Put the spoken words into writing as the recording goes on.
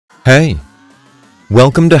Hey,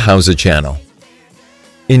 welcome to Howza Channel.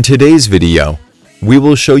 In today's video, we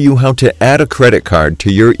will show you how to add a credit card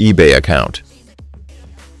to your eBay account.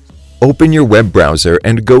 Open your web browser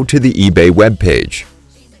and go to the eBay webpage.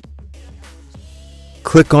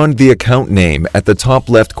 Click on the account name at the top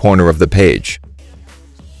left corner of the page.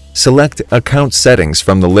 Select Account Settings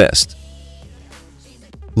from the list.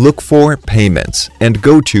 Look for Payments and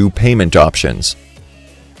go to Payment Options.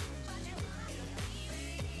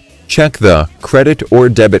 Check the Credit or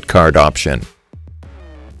Debit Card option.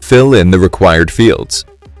 Fill in the required fields.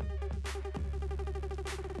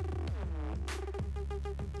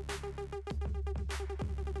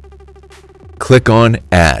 Click on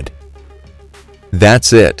Add.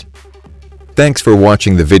 That's it. Thanks for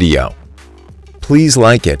watching the video. Please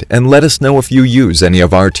like it and let us know if you use any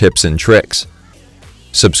of our tips and tricks.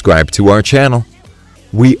 Subscribe to our channel.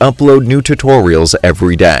 We upload new tutorials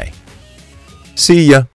every day. See ya!